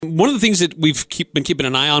One of the things that we've been keeping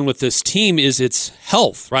an eye on with this team is its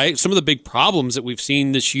health, right? Some of the big problems that we've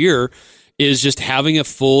seen this year is just having a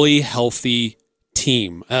fully healthy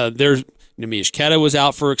team. Namish Queta was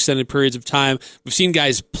out for extended periods of time. We've seen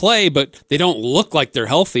guys play, but they don't look like they're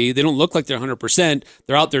healthy. They don't look like they're 100%.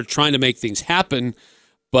 They're out there trying to make things happen,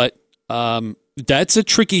 but that's a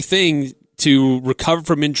tricky thing to recover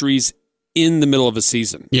from injuries in the middle of a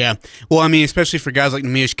season. Yeah. Well, I mean, especially for guys like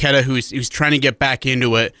Namish Queta, who's trying to get back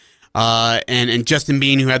into it, and Justin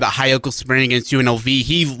Bean, who had the high ankle sprain against UNLV,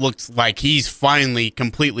 he looks like he's finally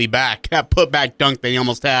completely back. That putback dunk that he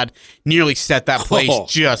almost had nearly set that place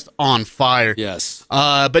just on fire. Yes.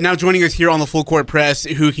 But now joining us here on the Full Court Press,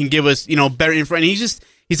 who can give us, better info. And he's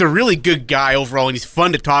a really good guy overall, and he's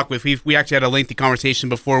fun to talk with. We actually had a lengthy conversation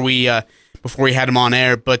before we had him on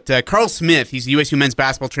air. But Karl Smith, he's the USU men's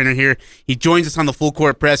basketball trainer here. He joins us on the Full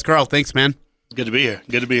Court Press. Karl, thanks, man. Good to be here.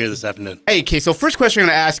 Good to be here this afternoon. Hey, okay, so first question I'm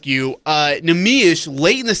going to ask you, Namish,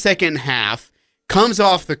 late in the second half, comes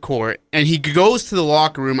off the court, and he goes to the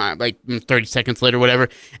locker room like 30 seconds later, whatever,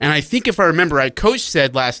 and I think if I remember right, Coach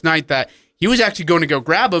said last night that he was actually going to go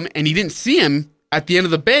grab him, and he didn't see him at the end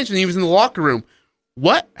of the bench, and he was in the locker room.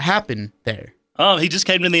 What happened there? Oh, he just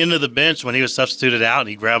came to the end of the bench when he was substituted out, and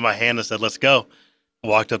he grabbed my hand and said, "Let's go."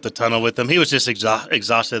 Walked up the tunnel with him. He was just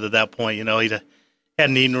exhausted at that point. He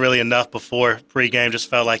hadn't eaten really enough before pregame. Just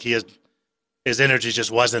felt like his energy just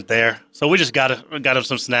wasn't there. So we just got him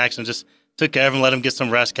some snacks and just took care of him, let him get some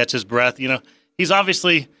rest, catch his breath. He's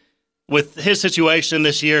obviously, with his situation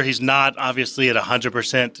this year, he's not obviously at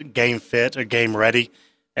 100% game fit or game ready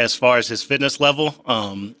as far as his fitness level.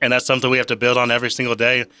 And that's something we have to build on every single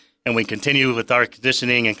day. And we continue with our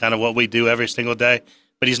conditioning and kind of what we do every single day.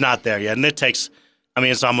 But he's not there yet. And it takes,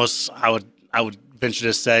 it's almost, I would venture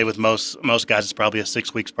to say with most guys, it's probably a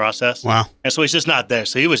 6 weeks process. Wow. And so he's just not there.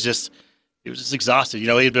 So he was just exhausted. He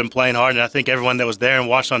had been playing hard. And I think everyone that was there and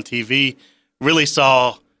watched on TV really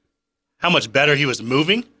saw how much better he was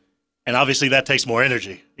moving. And obviously that takes more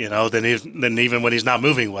energy, than even when he's not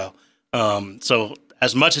moving well. So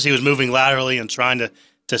as much as he was moving laterally and trying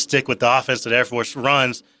to stick with the offense that Air Force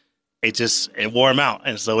runs, it wore him out,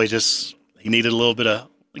 and so he needed a little bit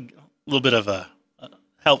of a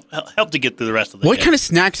help to get through the rest of the game. What kind of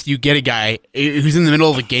snacks do you get a guy who's in the middle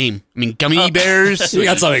of a game? Gummy bears. We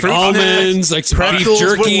got some like almonds, like beef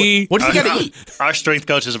jerky. What do you got to eat? Our strength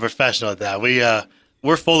coach is a professional at that.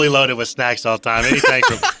 We're fully loaded with snacks all the time. Anything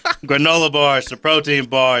from granola bars to protein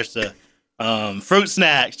bars to fruit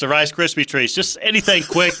snacks to Rice Krispie treats. Just anything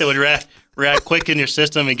quick that would react quick in your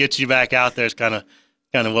system and get you back out there is kind of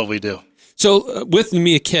what we do. So with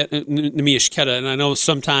Namish Queta, and I know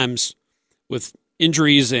sometimes with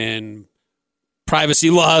injuries and privacy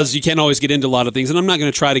laws, you can't always get into a lot of things, and I'm not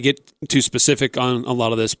going to try to get too specific on a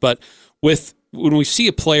lot of this, but when we see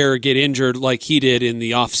a player get injured like he did in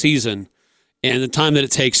the off season and the time that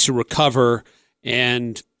it takes to recover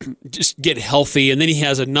and just get healthy, and then he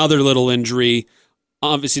has another little injury,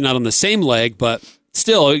 obviously not on the same leg, but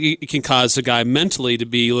still it can cause a guy mentally to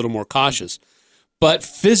be a little more cautious. But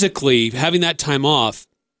physically, having that time off,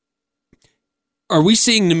 are we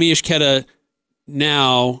seeing Namish Queta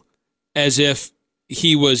now as if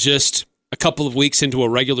he was just a couple of weeks into a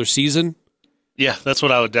regular season? Yeah, that's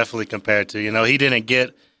what I would definitely compare it to. He didn't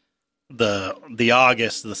get the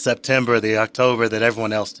August, the September, the October that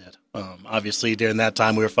everyone else did. Obviously, during that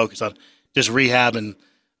time, we were focused on just rehab, and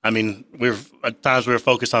at times we were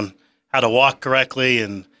focused on how to walk correctly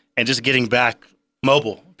and just getting back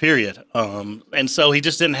mobile. Period. And so he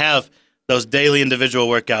just didn't have those daily individual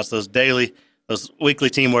workouts, those weekly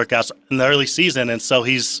team workouts in the early season. And so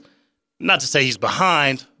he's, not to say he's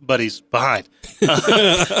behind, but he's behind. and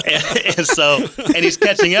he's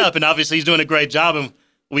catching up, and obviously he's doing a great job. And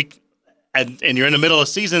you're in the middle of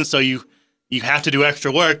the season, so you have to do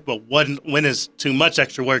extra work. But when is too much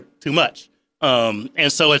extra work too much?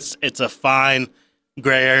 And so it's a fine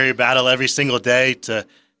gray area battle every single day to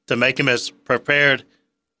make him as prepared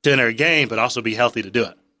to enter a game, but also be healthy to do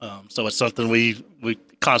it. So it's something we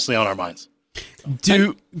constantly on our minds.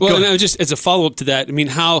 Just as a follow-up to that,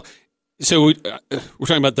 we're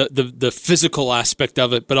talking about the physical aspect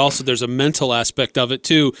of it, but also there's a mental aspect of it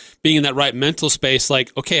too, being in that right mental space,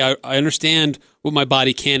 like, okay, I understand what my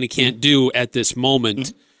body can and can't do at this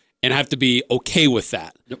moment, and I have to be okay with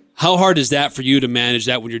that. Yep. How hard is that for you to manage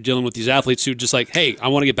that when you're dealing with these athletes who just like, hey, I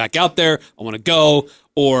want to get back out there, I want to go,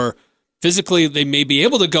 or physically, they may be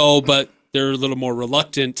able to go, but they're a little more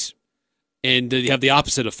reluctant, and you have the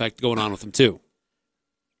opposite effect going on with them too.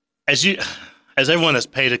 As everyone has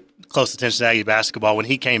paid close attention to Aggie basketball, when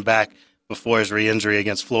he came back before his re-injury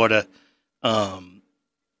against Florida, or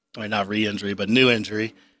not re-injury, but new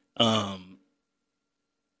injury,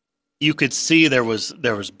 you could see there was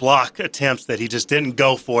block attempts that he just didn't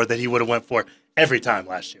go for that he would have went for every time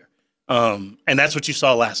last year. And that's what you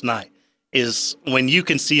saw last night, is when you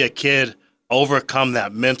can see a kid overcome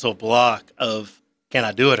that mental block of, can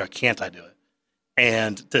I do it or can't I do it?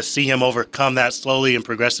 And to see him overcome that slowly and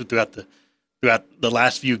progressive throughout the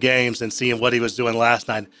last few games, and seeing what he was doing last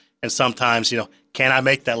night. And sometimes, can I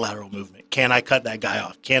make that lateral movement? Can I cut that guy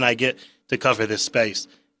off? Can I get to cover this space?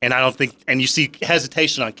 And I don't think, and you see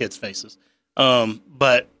hesitation on kids' faces.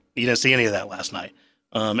 But you didn't see any of that last night.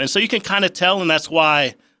 And so you can kind of tell, and that's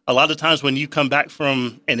why a lot of times when you come back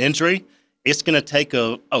from an injury, it's going to take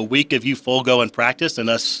a week of you full go in practice and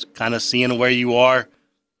us kind of seeing where you are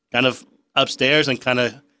kind of upstairs and kind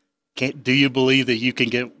of, do you believe that you can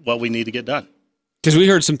get what we need to get done? Because we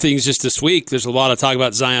heard some things just this week. There's a lot of talk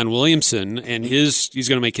about Zion Williamson, and he's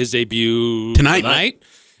going to make his debut tonight.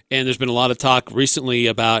 And there's been a lot of talk recently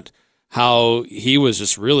about how he was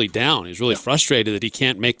just really down. He's really frustrated that he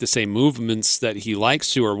can't make the same movements that he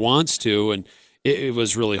likes to or wants to, and it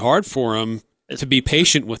was really hard for him to be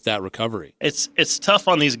patient with that recovery. It's tough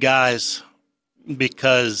on these guys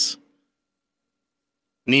because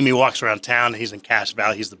Nimi walks around town. He's in Cache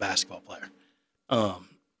Valley. He's the basketball player.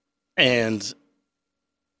 And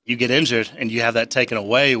you get injured and you have that taken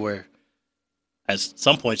away where at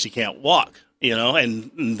some points you can't walk,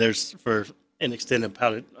 and there's for an extended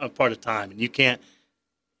part of time. And you can't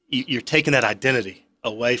 – you're taking that identity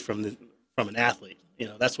away from an athlete.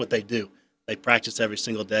 That's what they do. They practice every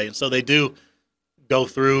single day. And so they do go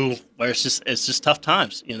through where it's just tough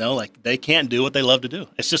times, like they can't do what they love to do.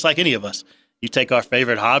 It's just like any of us. You take our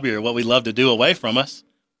favorite hobby or what we love to do away from us,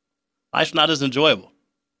 life's not as enjoyable.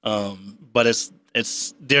 But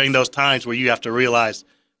it's during those times where you have to realize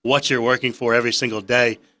what you're working for every single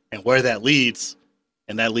day and where that leads,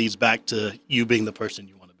 and that leads back to you being the person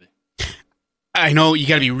you want to be. I know you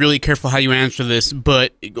got to be really careful how you answer this,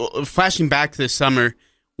 but flashing back to this summer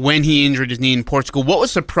when he injured his knee in Portugal, what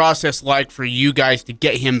was the process like for you guys to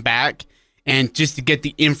get him back and just to get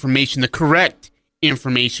the information, the correct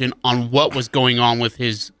information on what was going on with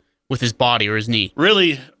his body or his knee?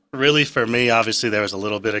 Really for me, obviously there was a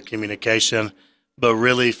little bit of communication, but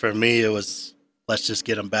really for me it was, let's just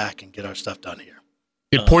get him back and get our stuff done here.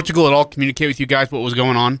 Did Portugal at all communicate with you guys what was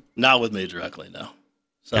going on? Not with me directly, no.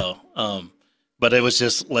 So, but it was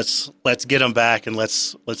just let's get him back and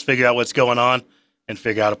let's figure out what's going on and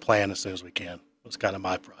figure out a plan as soon as we can. It was kind of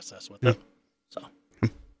my process with it. So,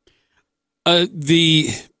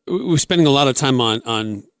 we're spending a lot of time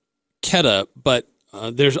on Queta, but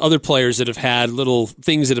there's other players that have had little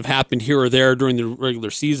things that have happened here or there during the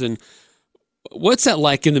regular season. What's that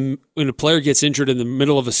like when a player gets injured in the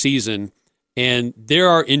middle of a season and they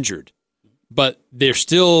are injured, but they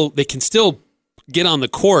can still get on the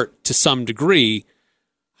court to some degree?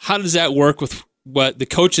 How does that work with what the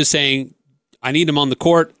coach is saying? I need him on the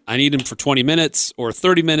court. I need him for 20 minutes or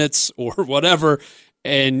 30 minutes or whatever.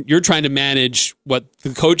 And you're trying to manage what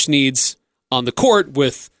the coach needs on the court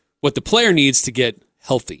with what the player needs to get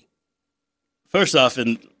healthy. First off,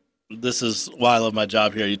 and this is why I love my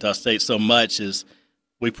job here at Utah State so much, is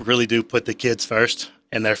we really do put the kids first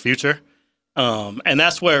and their future. And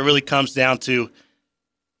that's where it really comes down to,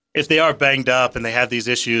 if they are banged up and they have these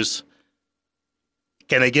issues,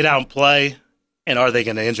 can they get out and play, and are they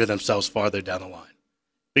going to injure themselves farther down the line?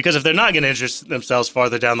 Because if they're not going to injure themselves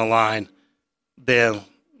farther down the line, then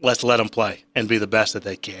let's let them play and be the best that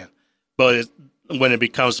they can. But when it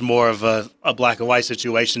becomes more of a black and white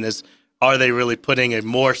situation, is are they really putting a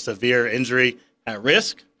more severe injury at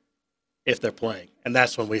risk if they're playing? And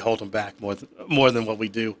that's when we hold them back more than what we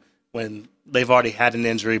do when they've already had an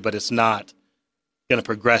injury, but it's not going to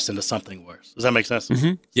progress into something worse. Does that make sense?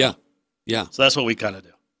 Mm-hmm. Yeah. Yeah. So that's what we kind of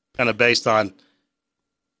do, kind of based on,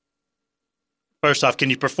 first off, can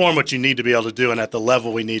you perform what you need to be able to do and at the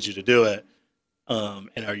level we need you to do it?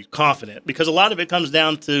 And are you confident? Because a lot of it comes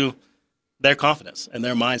down to their confidence and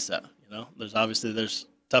their mindset. There's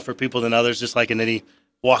tougher people than others, just like in any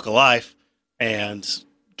walk of life. And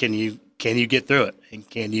can you get through it? And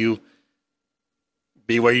can you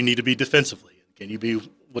be where you need to be defensively? Can you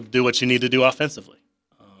do what you need to do offensively?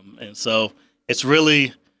 And so it's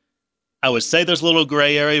really, I would say there's a little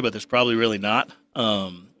gray area, but there's probably really not.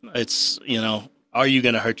 It's, are you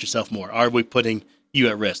going to hurt yourself more? Are we putting you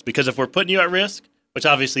at risk? Because if we're putting you at risk, which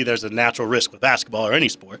obviously there's a natural risk with basketball or any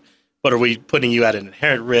sport, but are we putting you at an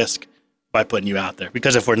inherent risk by putting you out there?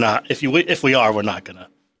 Because if we're not, if we are, we're not gonna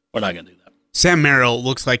do that. Sam Merrill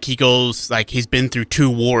looks like he goes like he's been through 2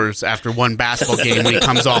 wars after one basketball game when he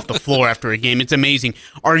comes off the floor after a game. It's amazing.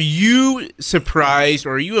 Are you surprised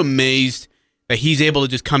or are you amazed that he's able to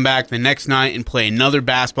just come back the next night and play another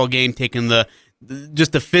basketball game, taking the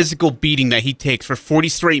physical beating that he takes for 40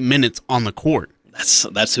 straight minutes on the court.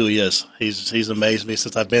 That's who he is. He's amazed me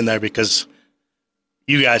since I've been there, because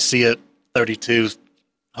you guys see it 32,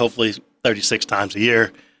 hopefully 36 times a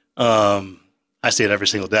year. I see it every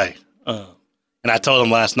single day. And I told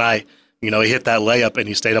him last night, he hit that layup and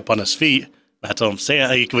he stayed up on his feet. I told him,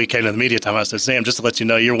 Sam, we came to the media time. I said, Sam, just to let you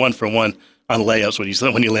know, you're 1 for 1 on layups when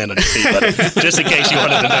you land on your feet, but just in case you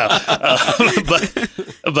wanted to know.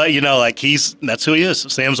 But that's who he is.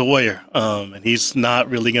 Sam's a warrior, and he's not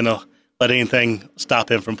really gonna let anything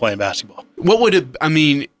stop him from playing basketball.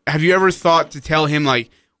 Have you ever thought to tell him, like,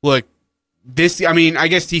 look, this? I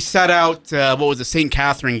guess he sat out the St.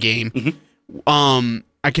 Catherine game. Mm-hmm.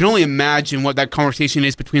 I can only imagine what that conversation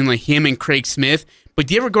is between like him and Craig Smith. But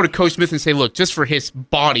do you ever go to Coach Smith and say, look, just for his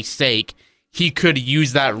body's sake, he could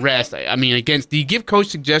use that rest? Do you give Coach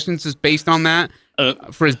suggestions just based on that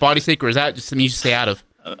for his body's sake, or is that just something you should stay out of?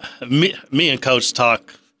 Me and Coach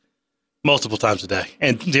talk multiple times a day,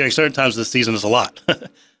 and during certain times of the season is a lot.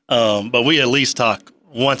 But we at least talk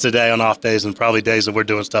once a day on off days, and probably days that we're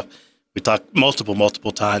doing stuff. We talk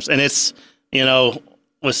multiple times, and it's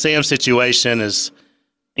with Sam's situation is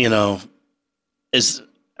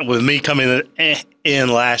with me coming in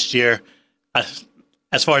last year,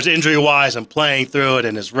 as far as injury wise and playing through it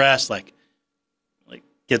and his rest, like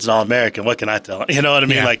kid's an All-American. What can I tell him? You know what I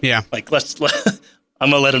mean? I'm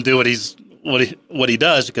gonna let him do what he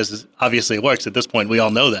does, because obviously it works at this point. We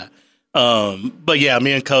all know that. But yeah,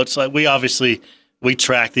 me and Coach, we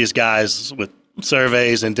track these guys with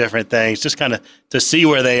surveys and different things, just kind of to see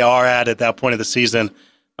where they are at that point of the season,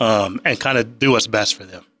 and kind of do what's best for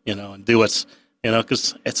them, and do what's,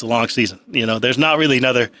 because it's a long season. There's not really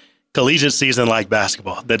another collegiate season like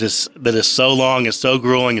basketball that is so long, it's so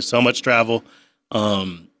grueling, it's so much travel,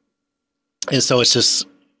 and so it's just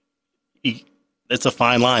it's a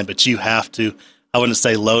fine line. But you have to, I wouldn't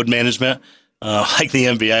say load management like the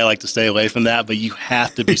NBA. I like to stay away from that, but you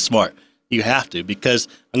have to be smart. You have to, because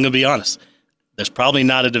I'm going to be honest, there's probably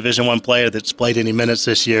not a Division I player that's played any minutes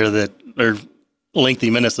this year that are lengthy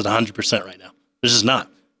minutes at 100% right now. There's just not.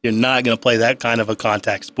 You're not going to play that kind of a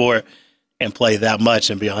contact sport and play that much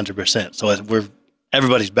and be 100%. So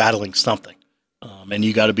everybody's battling something, and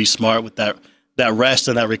you got to be smart with that rest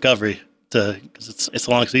and that recovery because it's a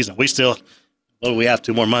long season. We still, we have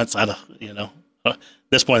 2 more months.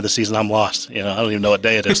 This point of the season, I'm lost. I don't even know what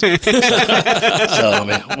day it is. So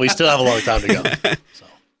we still have a long time to go. So.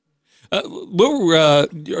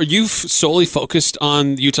 Are you solely focused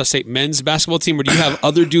on the Utah State men's basketball team, or do you have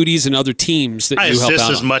other duties and other teams that you help out on? I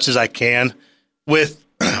assist as much as I can. With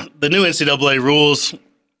the new NCAA rules,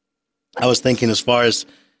 I was thinking as far as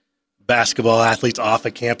basketball athletes off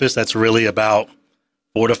of campus, that's really about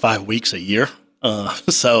 4 to 5 weeks a year.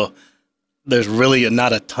 So there's really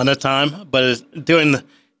not a ton of time. But during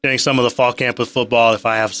some of the fall campus football, if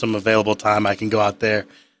I have some available time, I can go out there.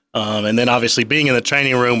 And then obviously being in the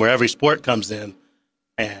training room where every sport comes in,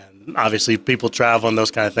 and obviously people travel and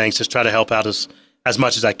those kind of things, just try to help out as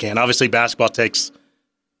much as I can. Obviously basketball takes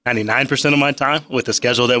 99% of my time with the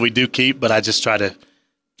schedule that we do keep, but I just try to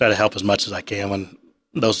help as much as I can when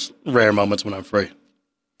those rare moments when I'm free.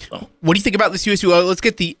 So. What do you think about this USU? Let's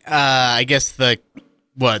get the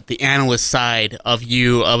the analyst side of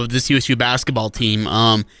this USU basketball team.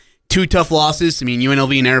 2 tough losses.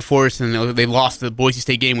 UNLV and Air Force, and they lost the Boise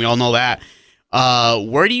State game. We all know that.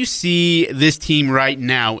 Where do you see this team right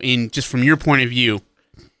now, just from your point of view?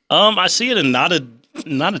 I see it in not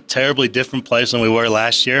a terribly different place than we were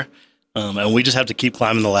last year, and we just have to keep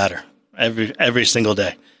climbing the ladder every single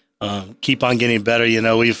day. Keep on getting better.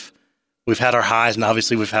 We've had our highs, and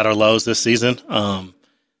obviously we've had our lows this season.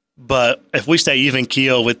 But if we stay even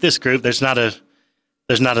keel with this group, there's not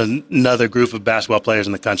another group of basketball players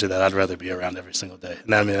in the country that I'd rather be around every single day.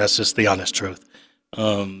 And that's just the honest truth.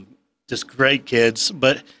 Just great kids,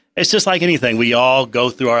 but it's just like anything. We all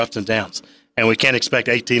go through our ups and downs, and we can't expect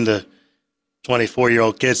 18 to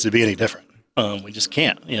 24-year-old kids to be any different. We just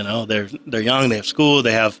can't. They're young, they have school,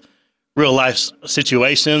 they have real life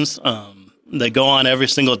situations. They go on every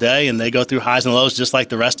single day, and they go through highs and lows just like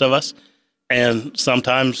the rest of us. And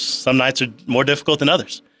sometimes some nights are more difficult than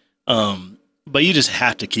others. But you just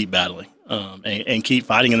have to keep battling and keep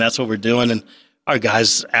fighting, and that's what we're doing. And our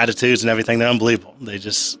guys' attitudes and everything, they're unbelievable.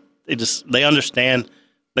 They understand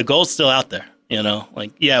the goal's still out there. We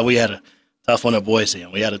had a tough one at Boise,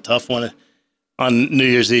 and we had a tough one on New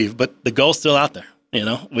Year's Eve, but the goal's still out there.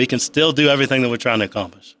 We can still do everything that we're trying to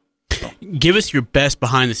accomplish. So. Give us your best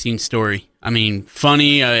behind-the-scenes story.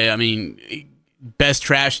 Funny. best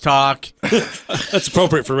trash talk. That's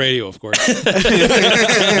appropriate for radio, of course.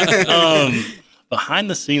 Behind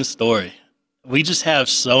the scenes story. We just have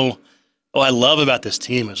what I love about this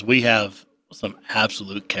team is we have some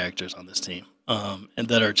absolute characters on this team, and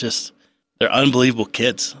that are they're unbelievable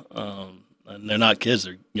kids. And they're not kids;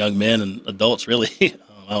 they're young men and adults. Really,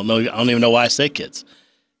 I don't even know why I say kids.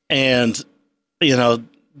 And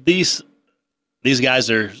these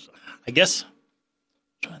guys are, I guess, I'm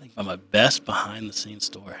trying to think of my best behind the scenes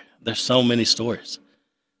story. There's so many stories.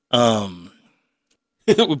 We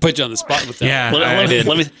put you on the spot with that. Yeah,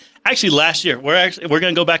 let me. Actually, last year we're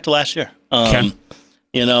going to go back to last year. Okay.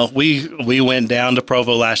 We went down to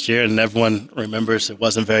Provo last year, and everyone remembers it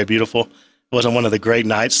wasn't very beautiful. It wasn't one of the great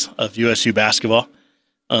nights of USU basketball.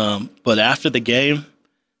 But after the game,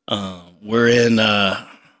 we're in the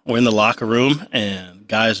locker room, and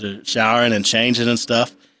guys are showering and changing and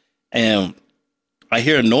stuff. And I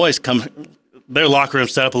hear a noise come. Their locker room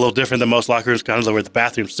set up a little different than most locker rooms, kind of where the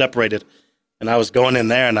bathroom's separated. And I was going in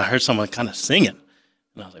there, and I heard someone kind of singing.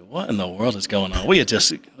 And I was like, what in the world is going on? We had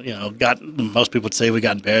just, most people would say we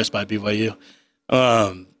got embarrassed by BYU.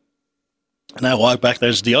 And I walked back,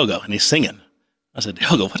 there's Diogo, and he's singing. I said,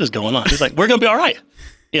 Diogo, what is going on? He's like, we're going to be all right.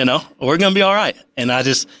 We're going to be all right. And that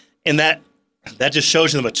just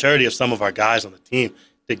shows you the maturity of some of our guys on the team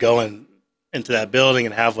to go into that building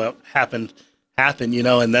and have what happened happen,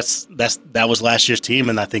 and that was last year's team,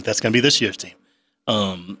 and I think that's going to be this year's team.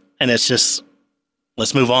 And it's just,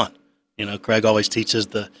 let's move on. Craig always teaches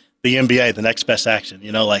the NBA, the next best action,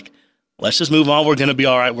 let's just move on. We're going to be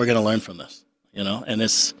all right. We're going to learn from this, and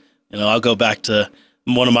it's, I'll go back to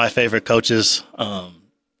one of my favorite coaches,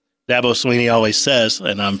 Dabo Sweeney always says,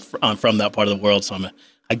 and I'm from that part of the world. So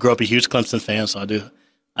I grew up a huge Clemson fan. So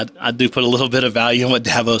I do put a little bit of value in what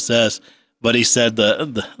Dabo says, but he said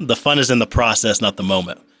the fun is in the process, not the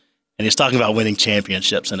moment. And he's talking about winning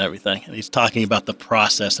championships and everything. And he's talking about the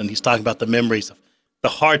process, and he's talking about the memories of the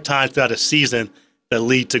hard times throughout a season that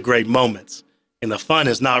lead to great moments. And the fun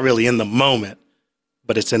is not really in the moment,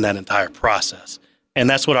 but it's in that entire process. And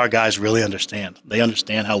that's what our guys really understand. They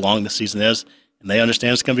understand how long the season is, and they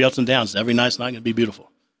understand it's going to be ups and downs. Every night's not going to be beautiful,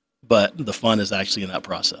 but the fun is actually in that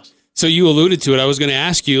process. So you alluded to it. I was going to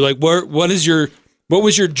ask you, what was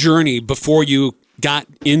your journey before you got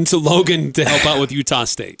into Logan to help out with Utah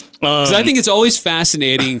State? Because I think it's always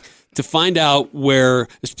fascinating to find out where,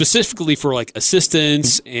 specifically for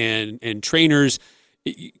assistants and trainers,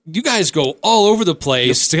 you guys go all over the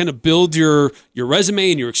place to kind of build your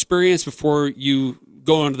resume and your experience before you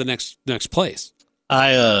go on to the next place.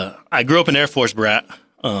 I grew up an Air Force brat.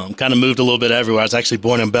 Kind of moved a little bit everywhere. I was actually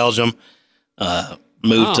born in Belgium.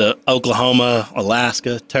 Moved to Oklahoma,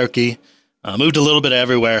 Alaska, Turkey. Moved a little bit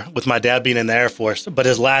everywhere with my dad being in the Air Force, but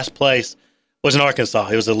his last place was in Arkansas.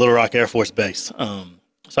 It was at Little Rock Air Force Base.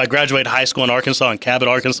 So I graduated high school in Arkansas, in Cabot,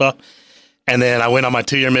 Arkansas, and then I went on my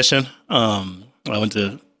 2-year mission. I went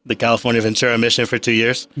to the California Ventura mission for 2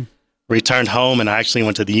 years, returned home, and I actually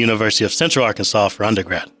went to the University of Central Arkansas for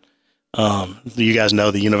undergrad. Do you guys know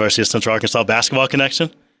the University of Central Arkansas basketball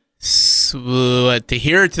connection? So, to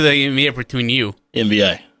hear to the NBA between you.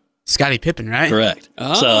 NBA. Scottie Pippen, right? Correct.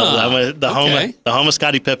 Oh, so I went the home of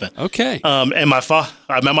Scottie Pippen. Okay. And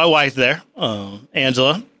I met my wife there,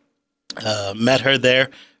 Angela. Met her there.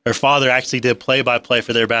 Her father actually did play-by-play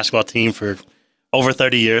for their basketball team for over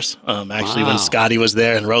 30 years. When Scottie was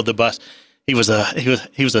there and rode the bus, he was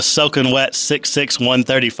a soaking wet 6'6",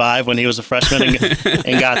 135 when he was a freshman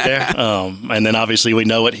and got there. And then obviously we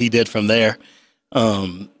know what he did from there.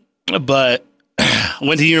 But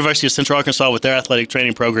went to the University of Central Arkansas with their athletic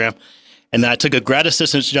training program, and I took a grad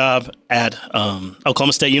assistant's job at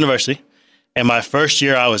Oklahoma State University. And my first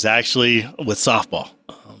year, I was actually with softball.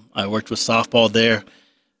 I worked with softball there.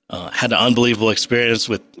 Had an unbelievable experience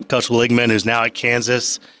with Coach Ligman, who's now at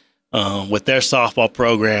Kansas, with their softball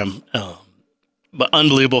program. But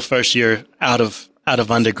unbelievable first year out of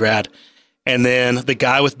undergrad. And then the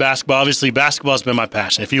guy with basketball, obviously basketball has been my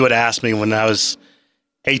passion. If you would have asked me when I was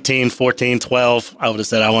 18, 14, 12, I would have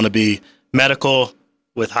said I want to be medical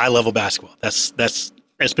with high-level basketball.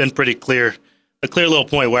 It's been pretty clear, a clear little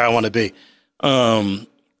point where I want to be. And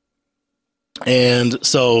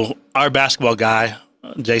so our basketball guy,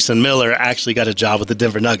 Jason Miller, actually got a job with the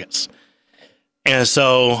Denver Nuggets. And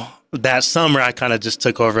so that summer, I kind of just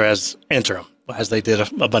took over as interim, as they did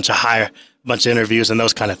a bunch of interviews and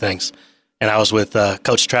those kind of things. And I was with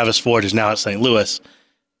Coach Travis Ford, who's now at St. Louis.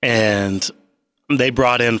 And they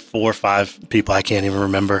brought in 4 or 5 people I can't even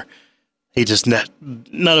remember.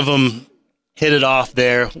 None of them hit it off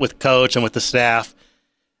there with Coach and with the staff.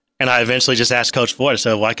 And I eventually just asked Coach Ford, I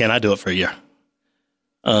said, why can't I do it for a year?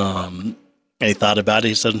 And he thought about it.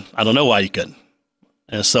 He said, I don't know why you couldn't.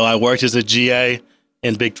 And so I worked as a GA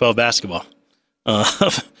in Big 12 basketball,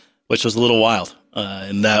 which was a little wild.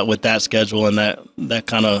 And that with that schedule and that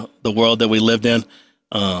kind of the world that we lived in,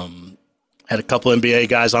 had a couple NBA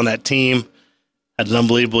guys on that team, had an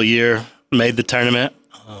unbelievable year, made the tournament.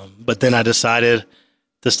 But then I decided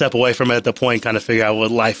to step away from it at the point, kind of figure out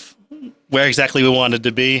where exactly we wanted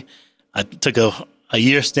to be. I took a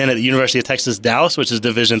year stint at the University of Texas, Dallas, which is a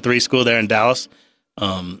Division III school there in Dallas,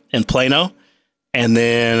 in Plano, and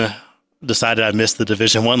then decided I missed the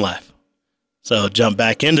Division I life. So jumped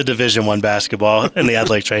back into Division I basketball in the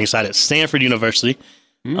athletic training side at Stanford University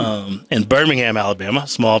in Birmingham, Alabama,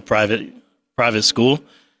 small private school.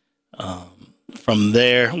 From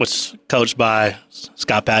there, which coached by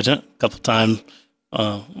Scott Padgett, a couple times,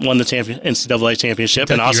 won the NCAA championship,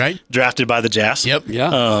 Kentucky, and also right? drafted by the Jazz. Yep.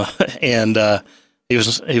 Yeah. And he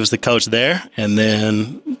was the coach there. And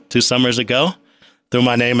then 2 summers ago, threw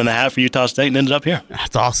my name in the hat for Utah State and ended up here.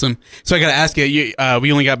 That's awesome. So I got to ask you,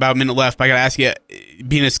 we only got about a minute left, but I got to ask you,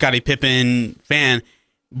 being a Scottie Pippen fan,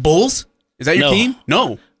 Bulls? Is that your No. team?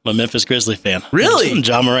 No. I'm a Memphis Grizzly fan. Really?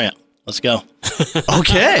 John Morant. Let's go.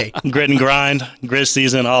 Okay. Grit and grind, grid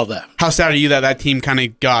season, all of that. How sad are you that team kind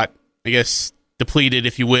of got, I guess, depleted,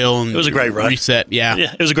 if you will? And It was a great run. Reset, yeah.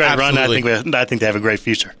 Yeah, it was a great Absolutely. run. I think they have a great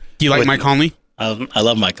future. Do you like Mike Conley? I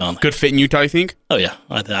love Mike Conley. Good fit in Utah, you think? Oh yeah,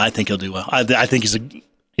 I think he'll do well. I think he's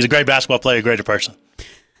a great basketball player, a greater person.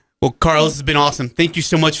 Well, Karl, this has been awesome. Thank you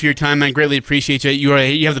so much for your time, man. Greatly appreciate you.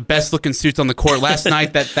 You have the best looking suits on the court. Last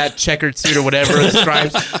night, that checkered suit or whatever, the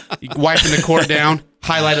stripes, wiping the court down,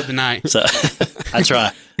 highlight of the night. So I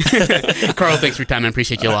try. Karl, thanks for your time, man.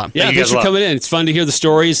 Appreciate you a lot. Yeah, Thank you thanks guys a for lot. coming in. It's fun to hear the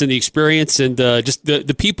stories and the experience and just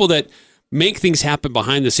the people that make things happen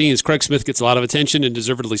behind the scenes. Craig Smith gets a lot of attention and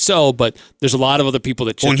deservedly so, but there's a lot of other people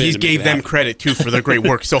that chip Well, and in he to make gave it them happen. credit, too, for their great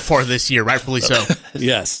work so far this year, rightfully so.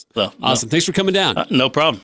 Yes. So, Awesome. Thanks for coming down. no problem.